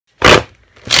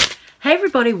Hey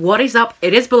everybody, what is up?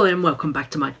 It is Bully and welcome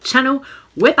back to my channel.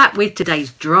 We're back with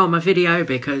today's drama video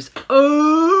because,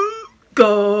 oh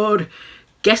god,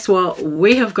 guess what?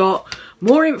 We have got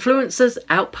more influencers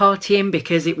out partying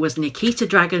because it was Nikita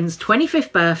Dragun's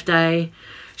 25th birthday.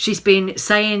 She's been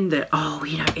saying that, oh,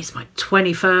 you know, it's my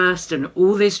 21st and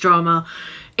all this drama.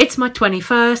 It's my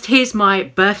 21st. Here's my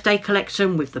birthday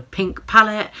collection with the pink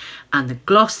palette and the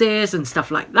glosses and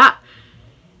stuff like that.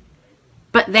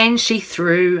 But then she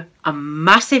threw a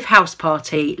massive house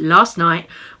party last night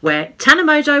where Tana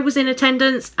Mojo was in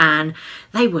attendance and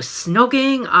they were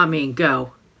snogging. I mean,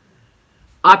 girl,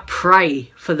 I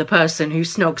pray for the person who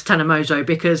snogs Tana Mojo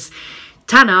because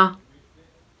Tana,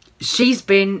 she's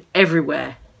been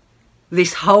everywhere.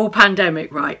 This whole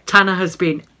pandemic, right? Tana has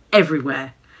been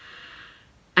everywhere.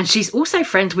 And she's also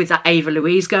friends with that Ava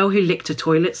Louise girl who licked a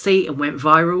toilet seat and went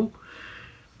viral.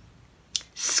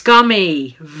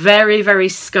 Scummy, very, very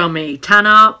scummy.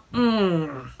 Tana,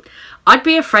 I'd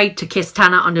be afraid to kiss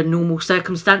Tana under normal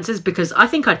circumstances because I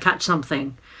think I'd catch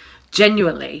something.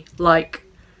 Genuinely, like,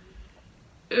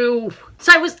 ew.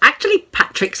 So it was actually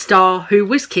Patrick Starrr who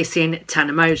was kissing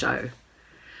Tana Mojo.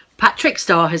 Patrick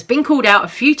Starrr has been called out a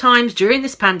few times during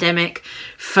this pandemic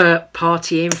for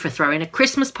partying, for throwing a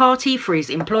Christmas party for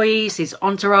his employees, his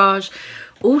entourage,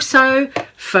 also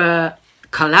for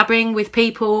collabing with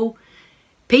people.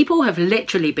 People have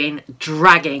literally been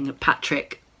dragging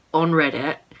Patrick on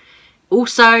Reddit.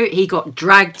 Also, he got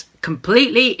dragged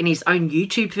completely in his own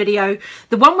YouTube video.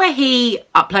 The one where he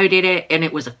uploaded it and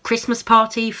it was a Christmas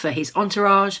party for his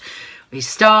entourage, his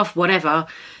staff, whatever.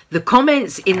 The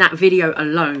comments in that video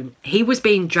alone, he was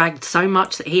being dragged so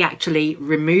much that he actually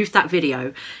removed that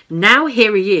video. Now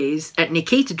here he is at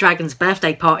Nikita Dragun's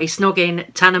birthday party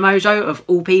snogging Tana Mojo of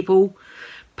all people.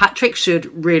 Patrick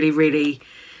should really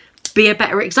be a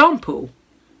better example.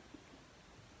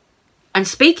 And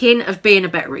speaking of being a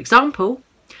better example,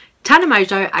 Tana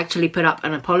Mojo actually put up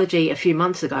an apology a few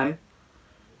months ago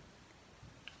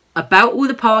about all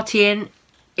the partying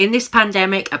in this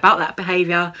pandemic, about that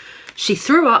behaviour. She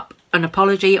threw up an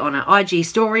apology on her IG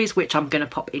stories, which I'm going to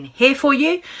pop in here for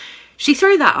you. She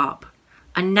threw that up.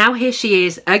 And now here she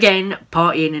is again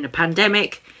partying in a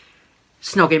pandemic,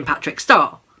 snogging Patrick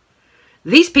Starrr.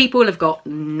 These people have got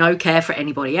no care for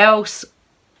anybody else.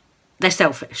 They're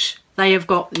selfish. They have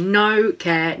got no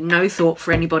care, no thought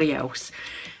for anybody else.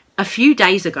 A few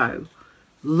days ago,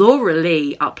 Laura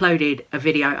Lee uploaded a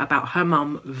video about her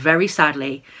mum very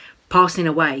sadly passing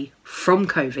away from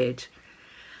COVID.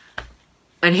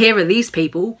 And here are these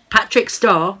people, Patrick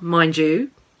Starrr, mind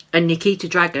you, and Nikita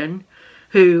Dragun,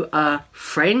 who are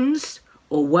friends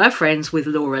or were friends with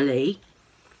Laura Lee.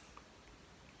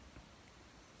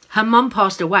 Her mum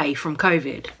passed away from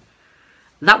COVID.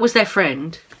 That was their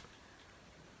friend.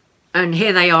 And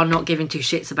here they are not giving two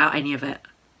shits about any of it.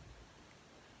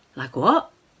 Like,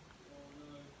 what?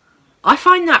 I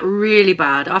find that really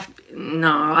bad.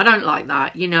 No, I don't like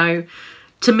that, you know.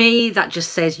 To me, that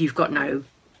just says you've got no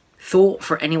thought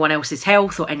for anyone else's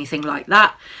health or anything like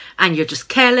that. And you're just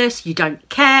careless. You don't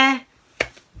care.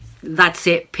 That's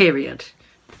it, period.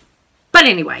 But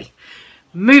anyway,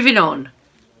 moving on.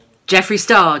 Jeffree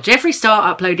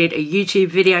Starrr uploaded a YouTube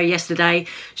video yesterday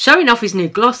showing off his new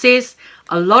glosses.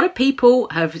 A lot of people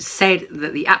have said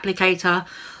that the applicator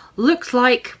looks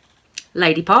like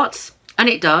lady parts, and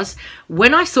it does.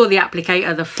 When I saw the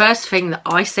applicator, the first thing that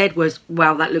I said was,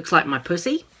 wow, that looks like my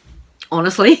pussy.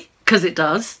 Honestly, because it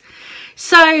does.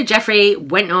 So Jeffree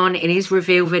went on in his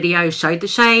reveal video, showed the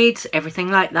shades, everything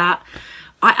like that.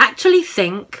 I actually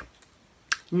think,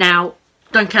 now,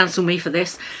 don't cancel me for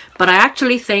this, but I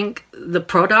actually think the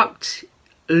product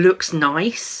looks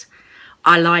nice.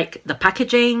 I like the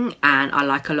packaging and I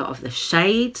like a lot of the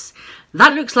shades.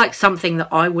 That looks like something that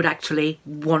I would actually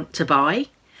want to buy.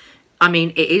 I mean,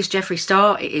 it is Jeffree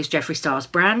Starrr. It is Jeffree Starr's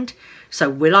brand. So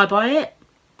will I buy it?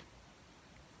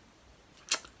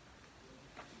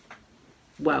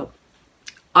 Well,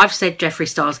 I've said Jeffree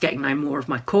Starr's getting no more of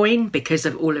my coin because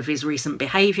of all of his recent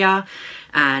behaviour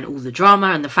and all the drama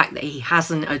and the fact that he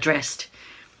hasn't addressed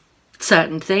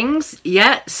certain things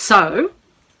yet. So,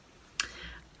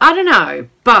 I don't know.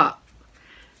 But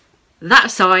that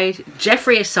aside,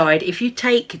 Jeffree aside, if you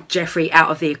take Jeffree out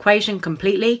of the equation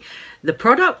completely, the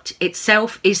product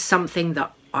itself is something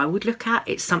that I would look at.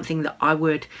 It's something that I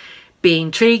would be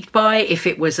intrigued by if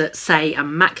it was at, say, a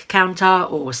Mac counter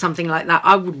or something like that.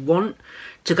 I would want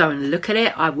to go and look at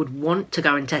it. I would want to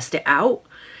go and test it out.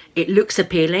 It looks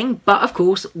appealing, but of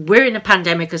course we're in a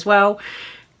pandemic as well.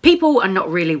 People are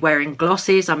not really wearing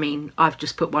glosses. I mean, I've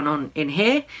just put one on in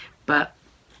here, but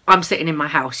I'm sitting in my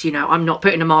house, you know, I'm not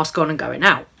putting a mask on and going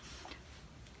out.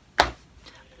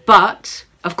 But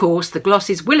of course the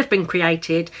glosses will have been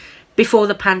created before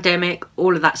the pandemic,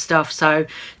 all of that stuff. So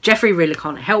Jeffree really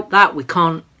can't help that. We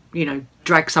can't, you know,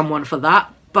 drag someone for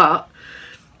that. But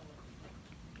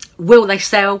will they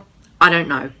sell? I don't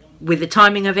know. With the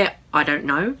timing of it, I don't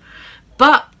know.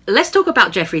 But let's talk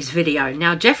about Jeffree's video.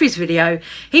 Now, Jeffree's video,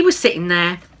 he was sitting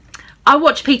there. I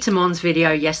watched Peter Mon's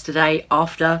video yesterday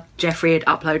after Jeffree had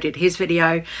uploaded his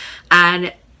video,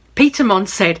 and Peter Mon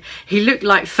said he looked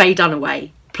like Faye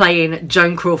Dunaway playing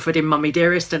Joan Crawford in Mummy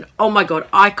Dearest, and oh my god,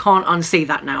 I can't unsee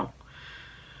that now.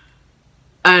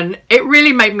 And it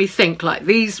really made me think, like,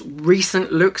 these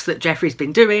recent looks that Jeffree's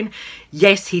been doing,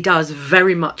 yes, he does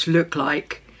very much look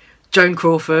like Joan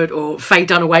Crawford or Faye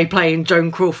Dunaway playing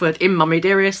Joan Crawford in Mummy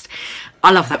Dearest.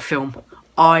 I love that film.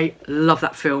 I love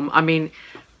that film. I mean,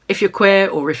 if you're queer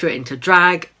or if you're into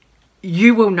drag,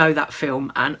 you will know that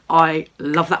film, and I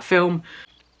love that film.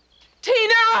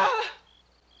 Tina!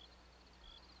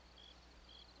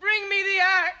 Bring me the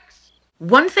axe!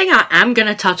 One thing I am going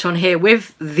to touch on here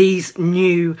with these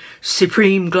new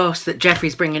Supreme gloss that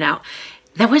Jeffree's bringing out,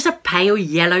 there was a pale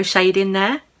yellow shade in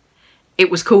there.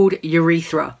 It was called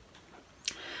Urethra.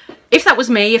 If that was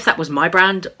me, if that was my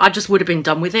brand, I just would have been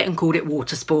done with it and called it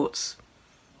Water Sports.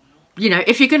 You know,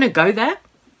 if you're going to go there,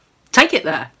 take it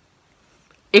there.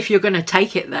 If you're going to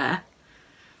take it there,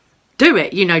 do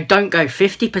it. You know, don't go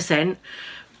 50%,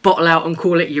 bottle out and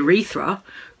call it Urethra.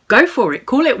 Go for it.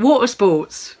 Call it Water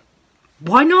Sports.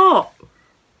 Why not?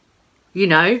 You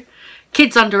know,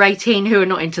 kids under 18 who are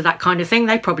not into that kind of thing,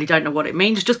 they probably don't know what it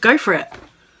means. Just go for it.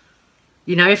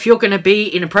 You know, if you're going to be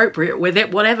inappropriate with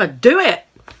it, whatever, do it.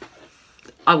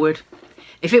 I would.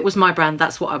 If it was my brand,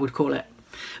 that's what I would call it.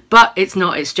 But it's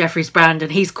not. It's Jeffree's brand,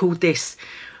 and he's called this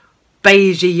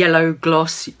beigey yellow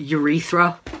gloss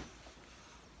Urethra.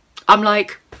 I'm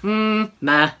like,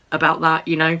 meh about that,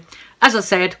 you know. As I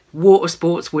said, Water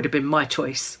Sports would have been my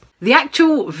choice. The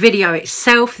actual video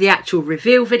itself, the actual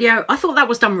reveal video, I thought that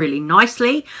was done really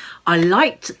nicely. I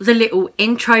liked the little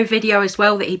intro video as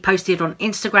well that he posted on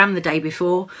Instagram the day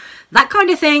before. That kind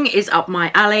of thing is up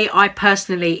my alley. I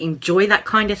personally enjoy that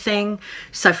kind of thing.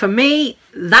 So for me,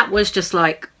 that was just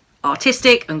like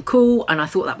artistic and cool, and I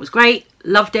thought that was great.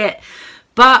 Loved it.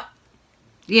 But,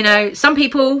 you know, some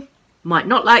people might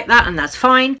not like that, and that's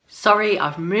fine. Sorry,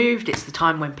 I've moved. It's the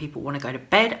time when people want to go to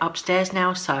bed upstairs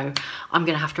now, so I'm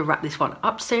going to have to wrap this one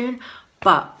up soon.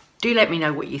 But do let me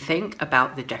know what you think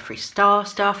about the Jeffree Star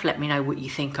stuff. Let me know what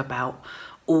you think about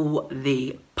all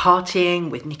the partying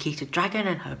with Nikita Dragun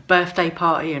and her birthday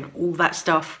party and all that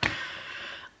stuff.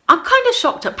 I'm kind of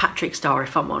shocked at Patrick Starr,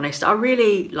 if I'm honest. I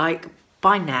really, like,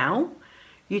 by now,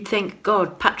 you'd think,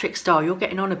 God, Patrick Starr, you're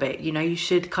getting on a bit. You know, you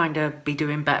should kind of be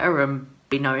doing better and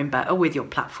be knowing better with your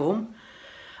platform.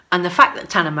 And the fact that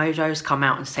Tana Mongeau's come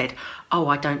out and said, oh,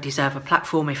 I don't deserve a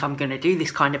platform if I'm going to do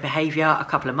this kind of behaviour a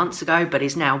couple of months ago, but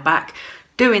is now back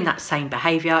doing that same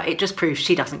behaviour, it just proves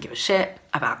she doesn't give a shit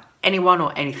about anyone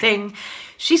or anything.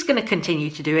 She's going to continue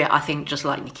to do it, I think, just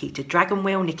like Nikita Dragun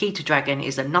will. Nikita Dragun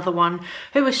is another one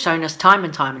who has shown us time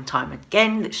and time and time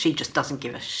again that she just doesn't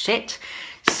give a shit.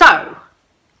 So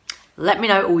let me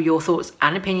know all your thoughts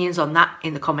and opinions on that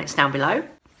in the comments down below.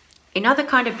 In other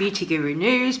kind of beauty guru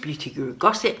news, beauty guru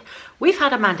gossip, we've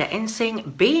had Amanda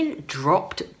Ensing being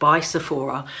dropped by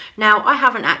Sephora. Now, I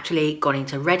haven't actually gone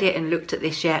into Reddit and looked at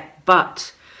this yet,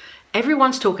 but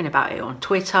everyone's talking about it on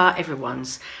Twitter.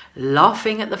 Everyone's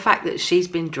laughing at the fact that she's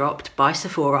been dropped by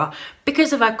Sephora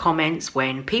because of her comments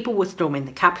when people were storming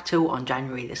the Capitol on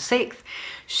January the 6th.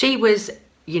 She was,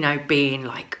 you know, being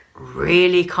like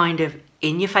really kind of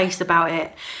in your face about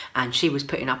it, and she was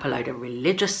putting up a load of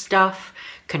religious stuff,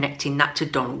 connecting that to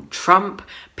Donald Trump.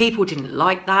 People didn't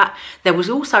like that. There was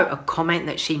also a comment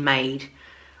that she made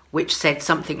which said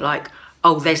something like,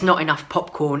 oh, there's not enough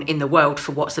popcorn in the world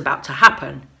for what's about to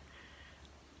happen.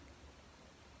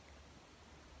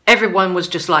 Everyone was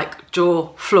just like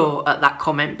jaw floor at that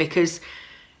comment, because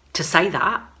to say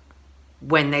that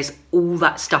when there's all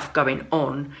that stuff going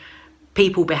on,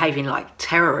 people behaving like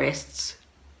terrorists,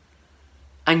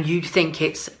 and you'd think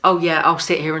it's, oh yeah, I'll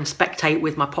sit here and spectate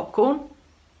with my popcorn.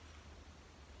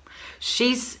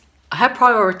 Her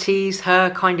priorities,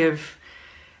 her kind of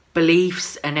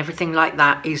beliefs and everything like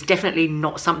that is definitely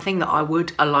not something that I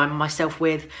would align myself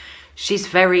with. She's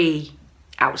very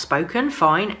outspoken,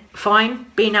 fine,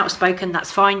 being outspoken,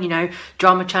 that's fine, you know,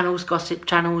 drama channels, gossip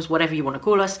channels, whatever you want to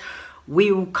call us,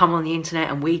 we all come on the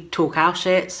internet and we talk our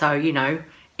shit, so, you know,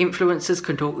 influencers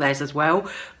can talk theirs as well.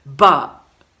 But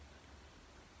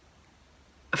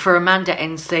for Amanda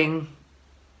Ensing,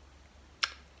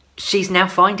 she's now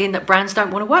finding that brands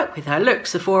don't want to work with her. Look,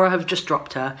 Sephora have just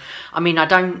dropped her. I mean, I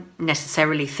don't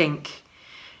necessarily think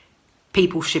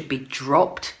people should be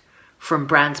dropped from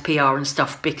brands PR and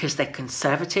stuff because they're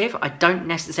conservative. I don't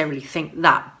necessarily think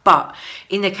that, but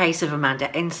in the case of Amanda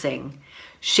Ensing,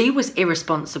 she was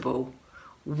irresponsible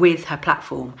with her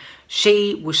platform.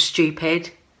 She was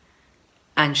stupid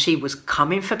and she was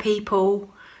coming for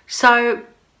people. So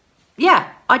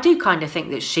yeah, I do kind of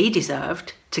think that she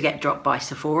deserved to get dropped by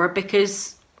Sephora,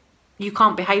 because you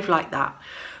can't behave like that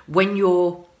when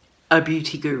you're a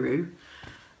beauty guru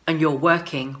and you're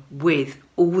working with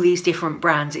all these different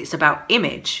brands. It's about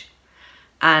image,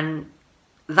 and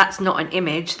that's not an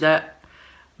image that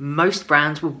most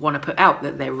brands would want to put out,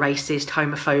 that they're racist,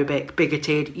 homophobic,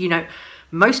 bigoted. You know,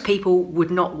 most people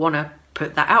would not want to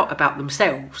put that out about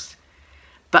themselves.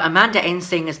 But Amanda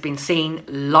Ensing has been seen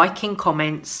liking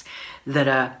comments that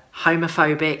are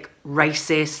homophobic,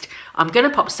 racist. I'm going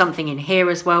to pop something in here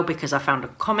as well, because I found a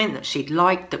comment that she'd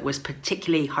liked that was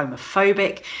particularly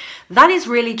homophobic. That is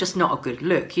really just not a good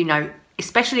look, you know,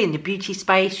 especially in the beauty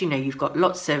space. You know, you've got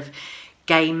lots of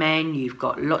gay men, you've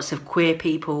got lots of queer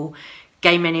people,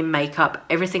 gay men in makeup,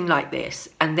 everything like this.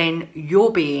 And then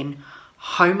you're being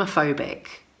homophobic.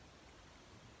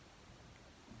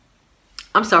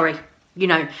 I'm sorry. You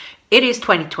know, it is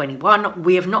 2021.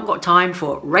 We have not got time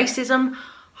for racism,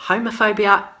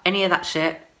 homophobia, any of that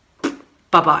shit.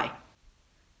 Bye-bye.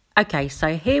 Okay,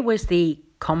 so here was the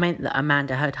comment that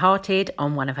Amanda had hearted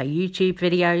on one of her YouTube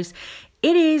videos.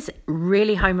 It is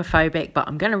really homophobic, but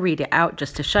I'm going to read it out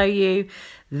just to show you.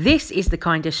 This is the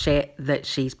kind of shit that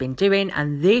she's been doing,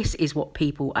 and this is what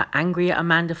people are angry at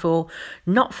Amanda for,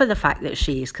 not for the fact that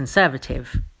she is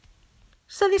conservative.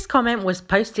 So this comment was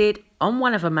posted on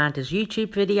one of Amanda's YouTube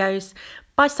videos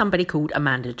by somebody called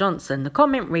Amanda Johnson. The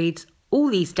comment reads, "All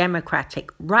these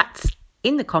Democratic rats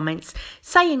in the comments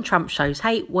saying Trump shows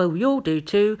hate. Well, you'll do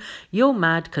too. You're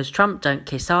mad because Trump don't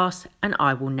kiss ass, and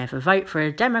I will never vote for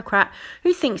a Democrat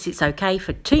who thinks it's okay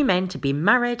for two men to be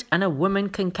married and a woman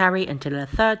can carry until her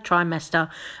third trimester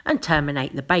and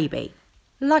terminate the baby."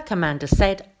 Like Amanda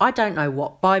said, I don't know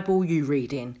what Bible you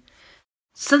read in.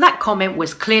 So that comment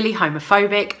was clearly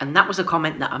homophobic, and that was a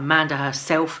comment that Amanda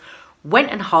herself went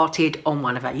and hearted on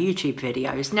one of her YouTube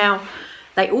videos. Now,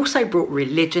 they also brought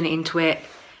religion into it.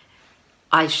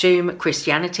 I assume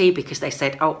Christianity, because they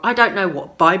said, "Oh, I don't know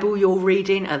what Bible you're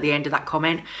reading" at the end of that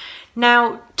comment.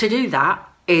 Now, to do that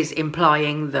is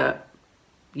implying that,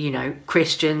 you know,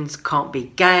 Christians can't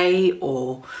be gay,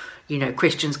 or, you know,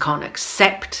 Christians can't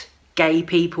accept gay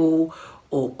people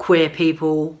or queer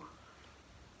people.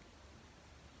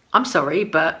 I'm sorry,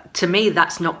 but to me,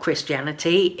 that's not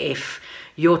Christianity. If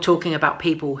you're talking about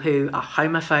people who are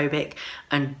homophobic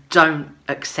and don't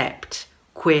accept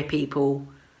queer people,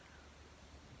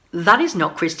 that is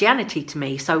not Christianity to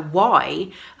me. So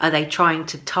why are they trying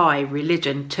to tie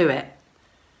religion to it?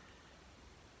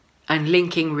 And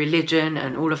linking religion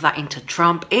and all of that into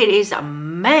Trump? It is a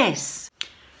mess.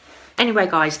 Anyway,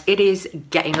 guys, it is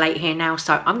getting late here now,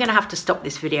 so I'm going to have to stop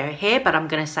this video here, but I'm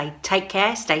going to say take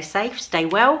care, stay safe, stay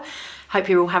well. Hope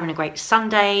you're all having a great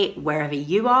Sunday, wherever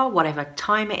you are, whatever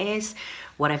time it is,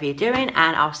 whatever you're doing,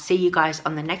 and I'll see you guys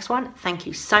on the next one. Thank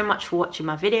you so much for watching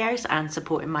my videos and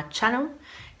supporting my channel.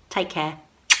 Take care.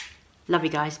 Love you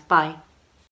guys. Bye.